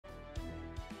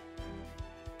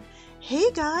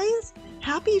Hey guys!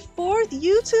 Happy 4th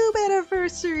YouTube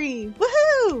anniversary!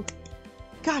 Woohoo!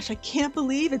 Gosh, I can't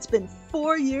believe it's been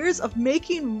 4 years of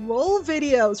making roll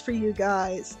videos for you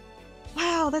guys.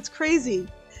 Wow, that's crazy.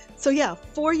 So yeah,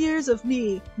 4 years of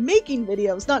me making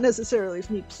videos, not necessarily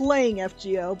of me playing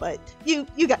FGO, but you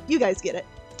guys get it.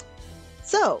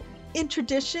 So, in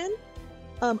tradition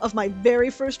of my very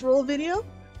first roll video,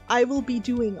 I will be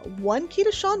doing one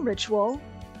Kitashan ritual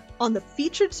on the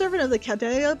featured servant of the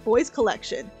Kadea Boys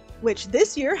Collection, which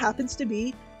this year happens to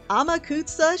be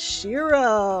Amakusa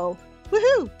Shiro.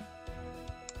 Woohoo!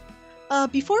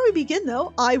 Before we begin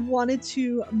though, I wanted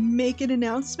to make an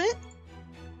announcement.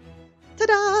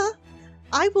 Ta-da!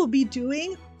 I will be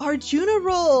doing Arjuna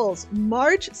rolls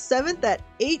March 7th at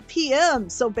 8 p.m.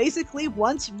 So basically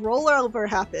once rollover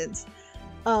happens.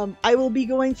 I will be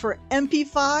going for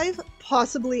MP5,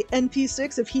 possibly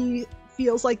NP6 if he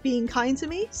feels like being kind to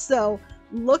me, so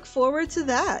look forward to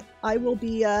that. I will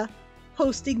be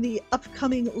posting the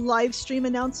upcoming live stream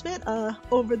announcement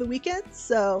over the weekend,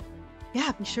 so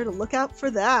yeah, be sure to look out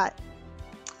for that.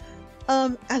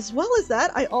 As well as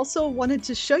that, I also wanted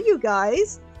to show you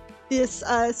guys this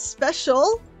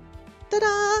special,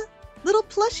 ta-da, little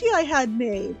plushie I had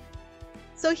made.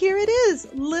 So here it is,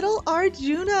 little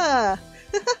Arjuna.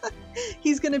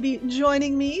 He's going to be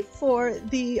joining me for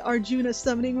the Arjuna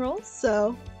summoning roll,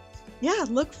 so yeah,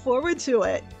 look forward to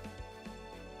it.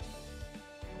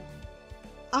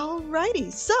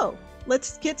 Alrighty, so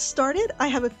let's get started. I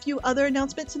have a few other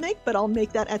announcements to make, but I'll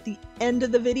make that at the end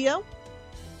of the video.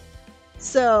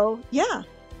 So yeah,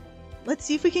 let's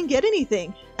see if we can get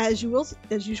anything. As usual,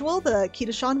 the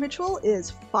Kitashan ritual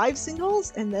is 5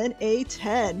 singles and then a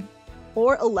 10.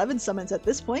 Or 11 summons at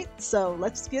this point, so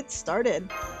let's get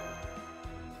started.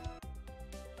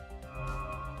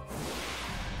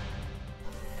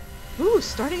 Ooh,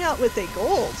 starting out with a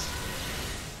gold.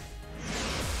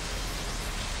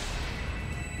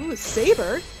 Ooh, a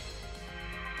saber.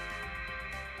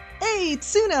 Hey,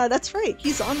 Tsuna, that's right,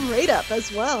 he's on raid up as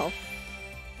well.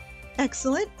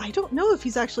 Excellent. I don't know if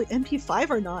he's actually MP5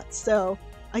 or not, so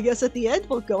I guess at the end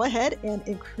we'll go ahead and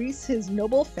increase his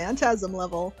noble phantasm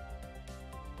level.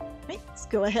 Right, let's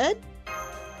go ahead.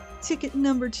 Ticket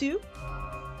number 2.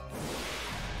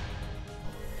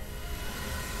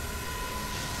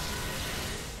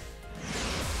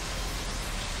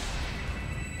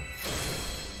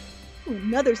 Ooh,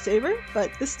 another saber,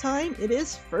 but this time it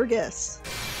is Fergus.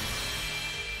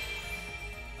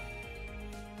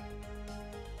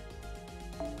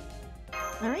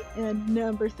 Alright, and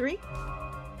number 3.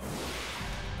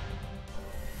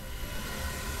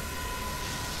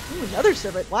 Ooh, another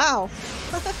servant, wow!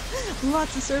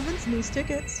 Lots of servants in these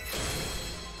tickets.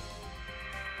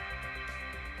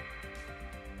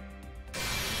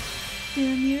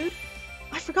 Damn,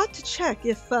 I forgot to check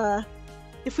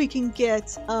if we can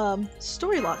get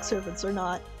story lock servants or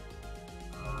not.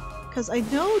 Because I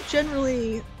know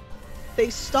generally they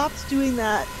stopped doing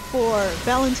that for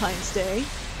Valentine's Day.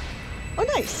 Oh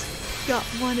nice! Got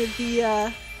one of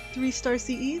the 3-star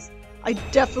CEs. I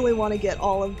definitely want to get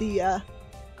all of the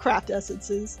craft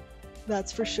essences,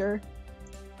 that's for sure.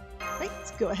 Right, let's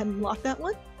go ahead and lock that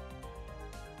one.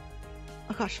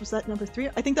 Oh gosh, was that number 3?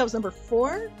 I think that was number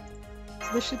 4?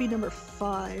 So this should be number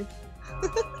 5.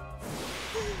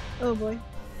 Oh boy.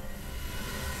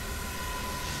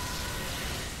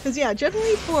 Because yeah,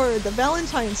 generally for the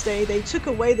Valentine's Day, they took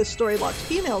away the story-locked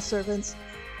female servants,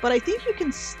 but I think you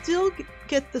can still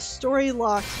get the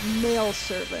story-locked male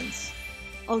servants.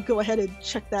 I'll go ahead and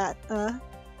check that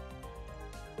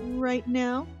right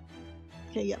now.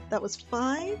 Okay, yep, that was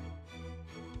 5.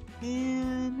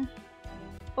 And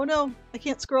oh no, I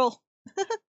can't scroll.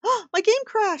 My game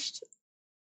crashed.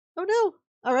 Oh no.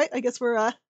 All right, I guess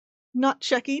we're not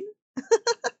checking.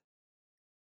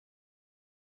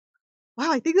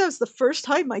 Wow, I think that was the first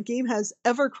time my game has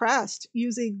ever crashed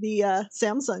using the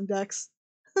Samsung decks.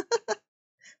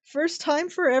 First time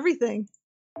for everything.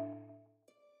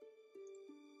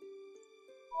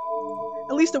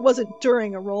 At least it wasn't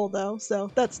during a roll though,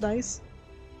 so that's nice.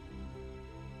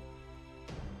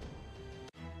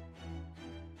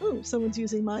 Ooh, someone's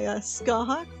using my Ska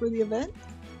Hawk for the event.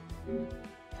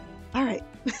 Alright,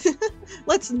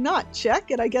 let's not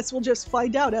check, and I guess we'll just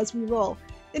find out as we roll.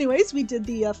 Anyways, we did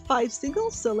the 5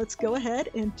 singles, so let's go ahead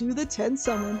and do the 10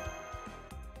 summon.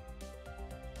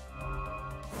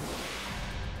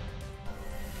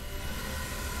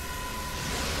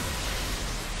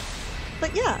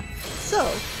 But yeah,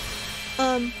 so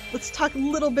let's talk a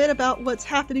little bit about what's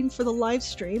happening for the live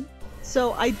stream.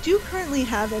 So I do currently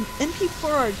have an NP4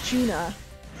 Arjuna,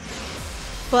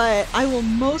 but I will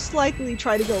most likely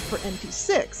try to go for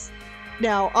NP6.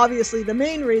 Now, obviously, the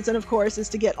main reason, of course, is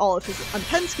to get all of his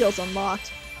unpenned skills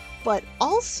unlocked, but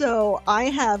also I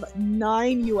have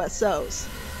 9 USOs.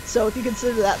 So if you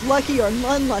consider that lucky or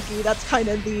unlucky, that's kind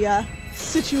of the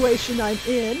situation I'm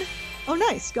in. Oh,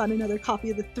 nice. Got another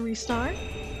copy of the 3-star.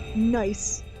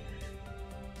 Nice.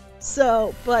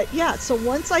 So, but yeah, so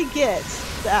once I get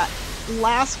that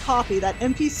last copy, that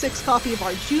MP6 copy of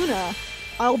Arjuna,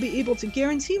 I'll be able to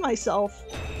guarantee myself...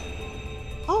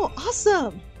 Oh,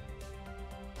 awesome!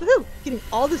 Woohoo! Getting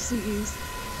all the CEs.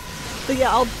 But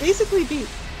yeah, I'll basically be...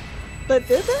 But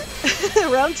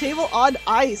round table on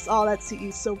ice! Oh, that CE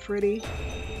is so pretty.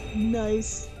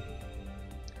 Nice.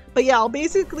 But yeah, I'll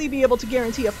basically be able to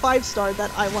guarantee a 5-star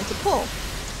that I want to pull.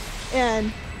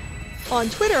 And on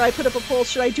Twitter, I put up a poll,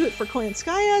 should I do it for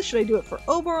Koyanskaya? Should I do it for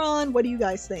Oberon? What do you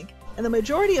guys think? And the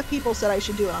majority of people said I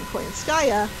should do it on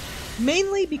Koyanskaya,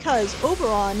 mainly because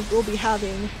Oberon will be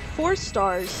having 4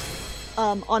 stars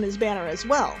on his banner as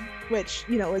well, which,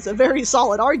 you know, is a very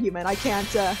solid argument. I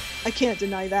can't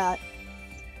deny that.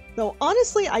 Though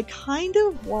honestly, I kind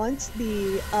of want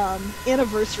the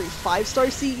anniversary 5-star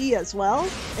CE as well,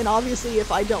 and obviously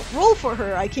if I don't roll for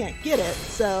her, I can't get it.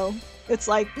 So it's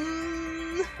like,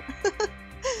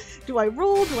 do I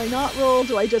roll? Do I not roll?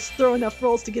 Do I just throw enough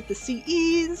rolls to get the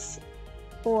CEs?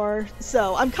 Or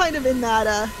so I'm kind of in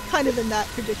that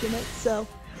predicament. So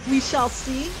we shall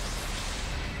see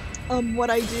what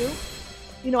I do.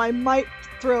 You know, I might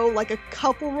throw like a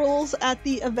couple rolls at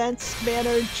the events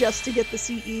banner just to get the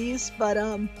CEs, but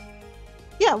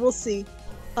yeah, we'll see.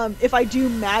 If I do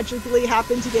magically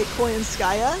happen to get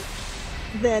Koyanskaya,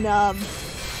 then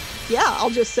yeah, I'll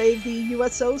just save the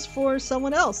USOs for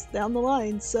someone else down the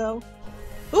line. So,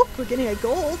 oop, we're getting a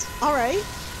gold. All right.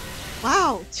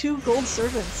 Wow, 2 gold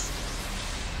servants.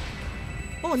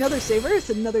 Oh, another saver. Is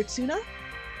it another tuna?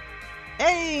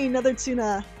 Hey, another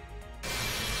tuna.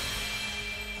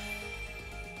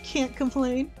 Can't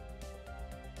complain.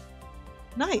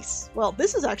 Nice. Well,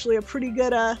 this is actually a pretty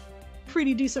good,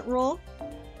 pretty decent roll.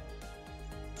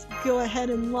 Let's go ahead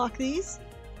and lock these.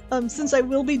 Since I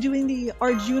will be doing the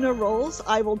Arjuna rolls,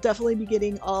 I will definitely be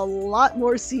getting a lot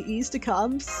more CEs to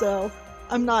come, so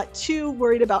I'm not too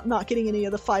worried about not getting any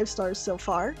of the 5 stars so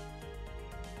far.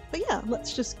 But yeah,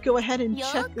 let's just go ahead and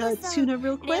check Tuna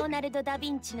real quick.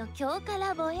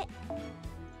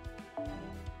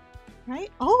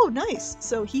 Right? Oh, nice!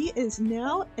 So he is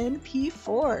now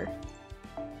NP4.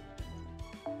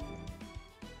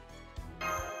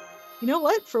 You know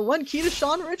what? For one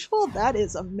Kitashan ritual, that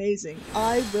is amazing.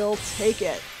 I will take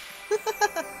it.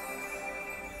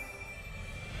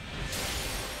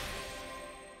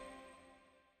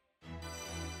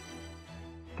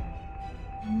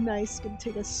 Nice. Gonna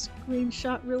take a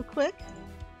screenshot real quick.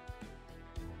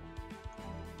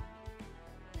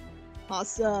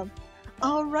 Awesome.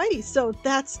 Alrighty, so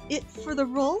that's it for the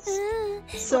rolls.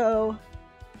 So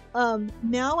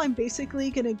now I'm basically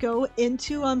gonna go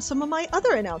into some of my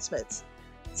other announcements.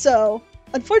 So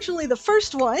unfortunately the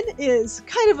first one is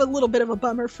kind of a little bit of a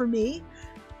bummer for me.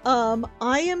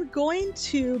 I am going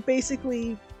to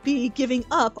basically be giving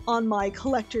up on my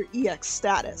Collector EX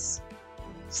status.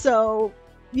 So,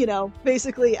 you know,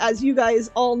 basically, as you guys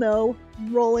all know,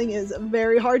 rolling is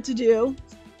very hard to do.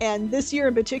 And this year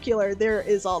in particular, there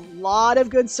is a lot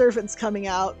of good servants coming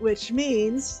out, which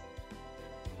means,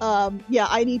 yeah,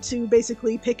 I need to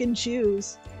basically pick and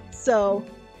choose. So,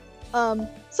 some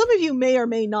of you may or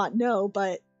may not know,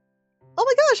 but, oh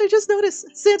my gosh, I just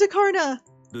noticed Santa Carna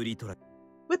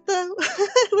with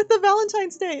the with the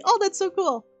Valentine's Day. Oh, that's so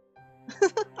cool.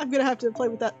 I'm gonna have to play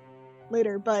with that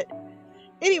later, but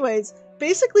anyways,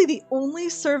 basically the only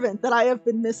servant that I have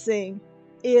been missing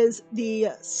is the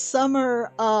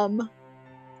summer Anne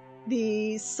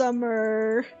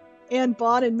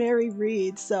Bon and Mary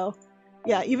Reed. So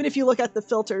yeah, even if you look at the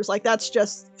filters, like that's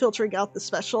just filtering out the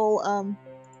special,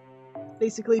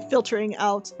 basically filtering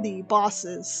out the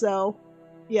bosses. So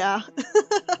yeah.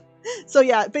 So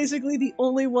yeah, basically the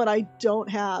only one I don't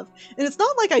have. And it's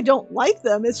not like I don't like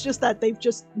them, it's just that they've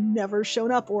just never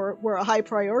shown up or were a high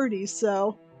priority,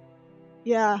 so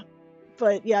yeah.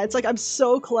 But yeah, it's like I'm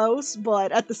so close,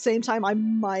 but at the same time I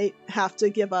might have to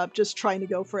give up just trying to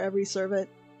go for every servant.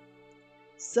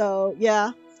 So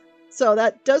yeah. So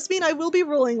that does mean I will be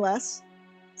rolling less.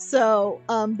 So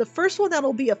the first one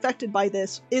that'll be affected by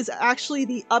this is actually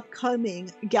the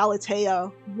upcoming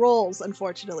Galatea rolls,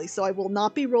 unfortunately. So I will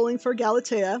not be rolling for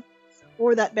Galatea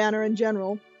or that banner in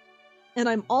general. And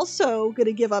I'm also going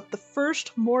to give up the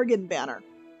first Morgan banner.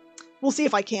 We'll see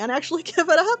if I can actually give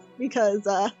it up because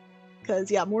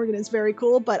yeah, Morgan is very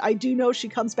cool, but I do know she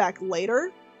comes back later.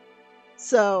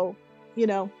 So, you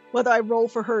know, Whether I roll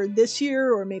for her this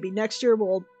year or maybe next year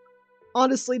will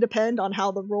honestly depend on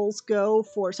how the rolls go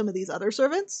for some of these other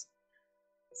servants.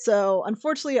 So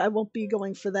unfortunately, I won't be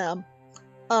going for them.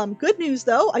 Good news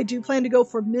though, I do plan to go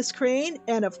for Miss Crane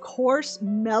and of course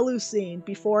Melusine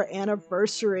before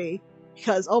Anniversary.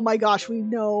 Because oh my gosh, we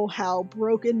know how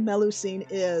broken Melusine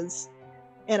is.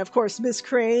 And of course Miss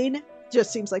Crane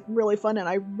just seems like really fun and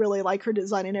I really like her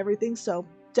design and everything, so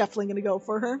definitely going to go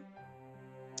for her.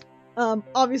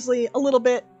 Obviously, a little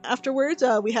bit afterwards,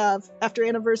 we have, after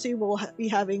Anniversary, we'll be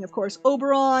having, of course,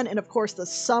 Oberon, and of course the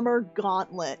Summer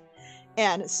Gauntlet.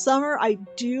 And Summer, I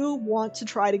do want to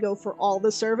try to go for all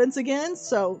the servants again,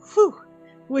 so whew,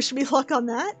 wish me luck on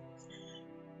that.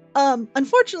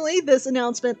 Unfortunately, this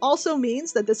announcement also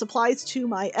means that this applies to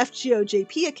my FGO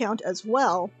JP account as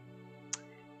well.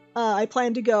 I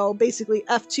plan to go basically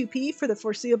F2P for the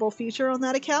foreseeable future on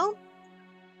that account.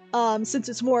 Since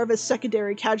it's more of a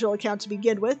secondary casual account to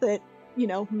begin with, it,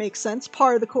 makes sense,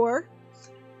 par the core.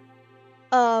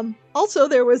 Also,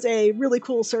 there was a really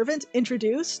cool servant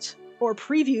introduced, or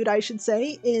previewed, I should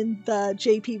say, in the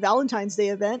JP Valentine's Day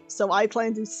event, so I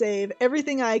plan to save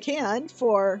everything I can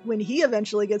for when he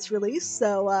eventually gets released,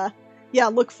 so yeah,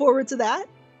 look forward to that.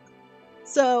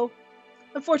 So,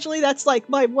 unfortunately, that's like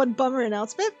my one bummer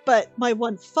announcement, but my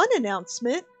one fun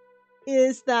announcement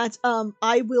is that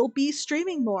I will be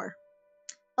streaming more.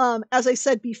 As I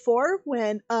said before,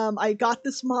 when I got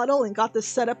this model and got this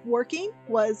setup working,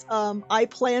 was I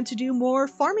plan to do more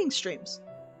farming streams,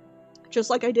 just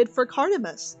like I did for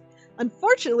Cardamus.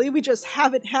 Unfortunately, we just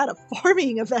haven't had a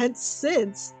farming event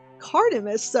since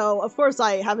Cardamus, so of course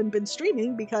I haven't been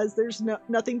streaming because there's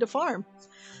nothing to farm.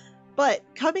 But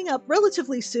coming up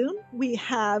relatively soon, we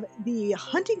have the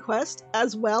Hunting Quest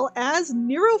as well as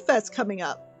Neurofest coming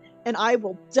up. And I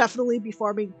will definitely be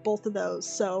farming both of those,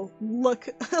 so look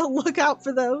out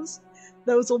for those.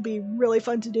 Those will be really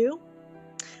fun to do.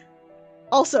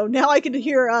 Also, now I can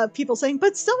hear people saying,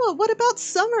 but Stella, what about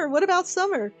Summer? What about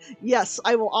Summer? Yes,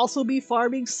 I will also be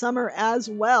farming Summer as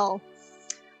well.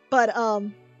 But,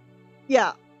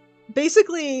 yeah,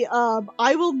 basically,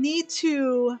 I will need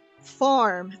to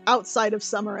farm outside of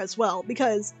Summer as well,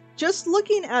 because just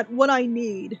looking at what I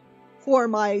need for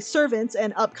my servants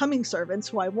and upcoming servants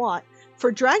who I want,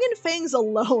 for Dragon Fangs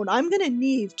alone, I'm going to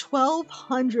need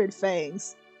 1,200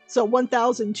 Fangs, so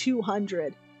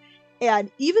 1,200.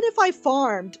 And even if I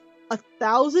farmed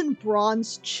 1,000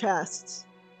 bronze chests,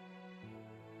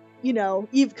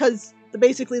 because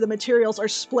basically the materials are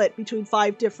split between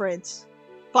five different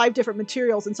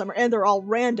materials in Summer, and they're all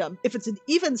random. If it's an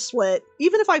even split,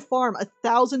 even if I farm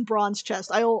 1,000 bronze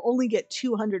chests, I will only get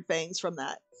 200 Fangs from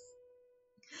that.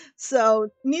 So,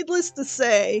 needless to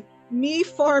say, me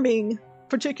farming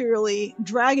particularly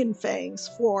Dragon Fangs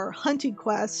for Hunting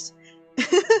Quest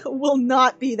will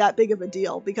not be that big of a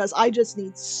deal, because I just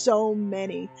need so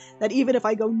many that even if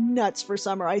I go nuts for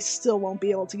Summer, I still won't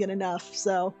be able to get enough.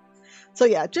 So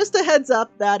yeah, just a heads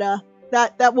up that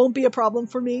that won't be a problem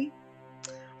for me.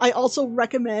 I also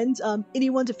recommend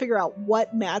anyone to figure out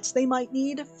what mats they might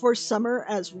need for Summer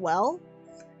as well.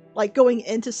 Like going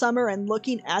into Summer and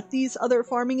looking at these other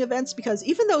farming events, because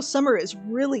even though Summer is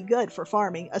really good for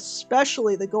farming,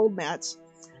 especially the gold mats,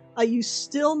 you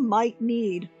still might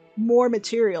need more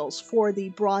materials for the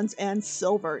bronze and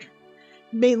silver,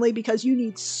 mainly because you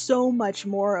need so much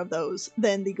more of those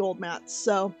than the gold mats.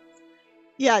 So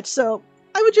yeah, so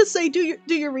I would just say do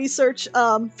your research,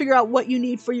 figure out what you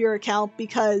need for your account,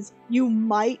 because you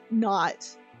might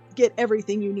not get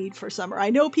everything you need for Summer. I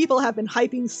know people have been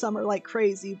hyping Summer like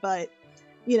crazy, but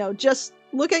just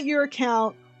look at your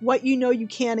account, what you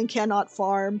can and cannot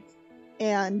farm,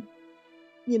 and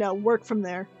work from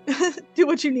there. Do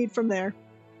what you need from there.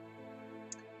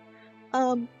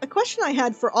 A question I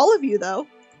had for all of you though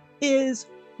is,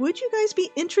 would you guys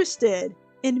be interested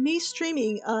in me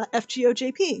streaming FGO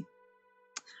JP?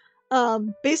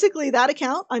 Basically that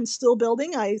account I'm still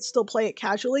building. I still play it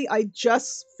casually. I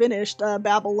just finished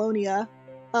Babylonia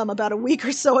about a week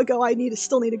or so ago. I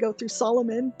still need to go through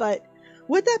Solomon, but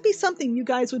would that be something you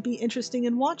guys would be interested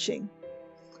in watching?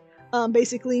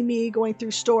 Basically me going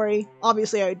through story.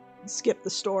 Obviously I'd skip the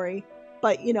story,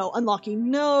 but unlocking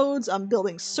nodes,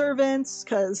 building servants,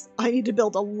 because I need to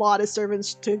build a lot of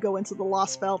servants to go into the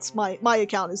Lost Belts. My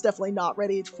account is definitely not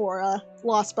ready for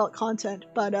Lost Belt content,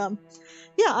 but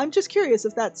yeah, I'm just curious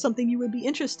if that's something you would be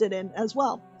interested in as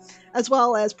well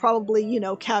as probably,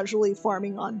 casually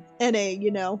farming on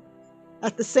NA,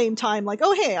 at the same time, like,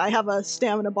 oh hey, I have a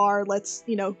stamina bar, let's,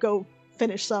 go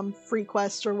finish some free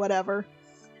quests or whatever.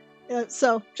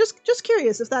 So just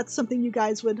curious if that's something you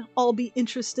guys would all be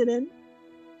interested in.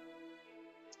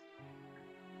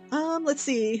 Let's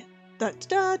see.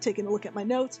 Taking a look at my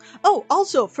notes. Oh,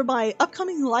 also for my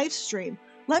upcoming live stream,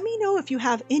 let me know if you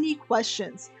have any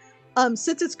questions.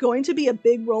 Since it's going to be a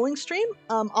big rolling stream,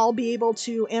 I'll be able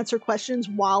to answer questions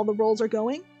while the rolls are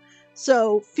going.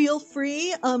 So feel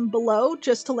free below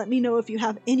just to let me know if you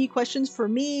have any questions for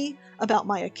me about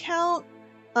my account.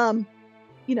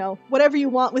 You know, whatever you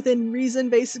want within reason,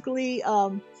 basically.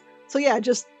 So yeah,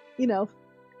 just, you know,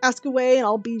 ask away and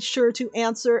I'll be sure to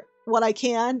answer what I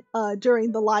can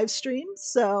during the live stream.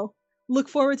 So look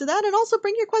forward to that, and also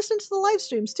bring your questions to the live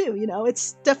streams too. You know,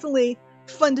 it's definitely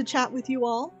fun to chat with you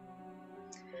all.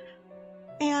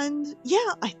 And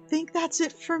yeah, I think that's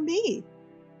it for me.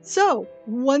 So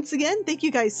once again, thank you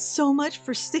guys so much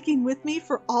for sticking with me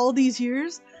for all these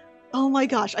years. Oh my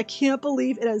gosh, I can't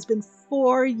believe it has been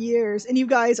 4 years and you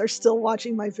guys are still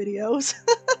watching my videos.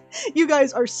 You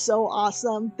guys are so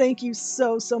awesome. Thank you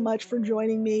so much for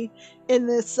joining me in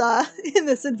this in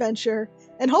this adventure,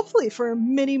 and hopefully for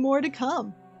many more to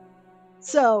come.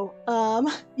 So,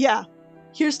 yeah,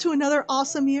 here's to another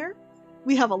awesome year.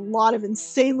 We have a lot of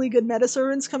insanely good meta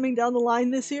servants coming down the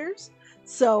line this year,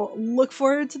 so look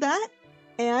forward to that.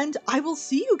 And I will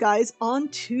see you guys on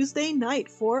Tuesday night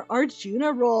for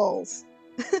Arjuna rolls.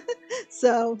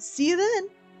 So, see you then.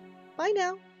 Bye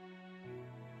now.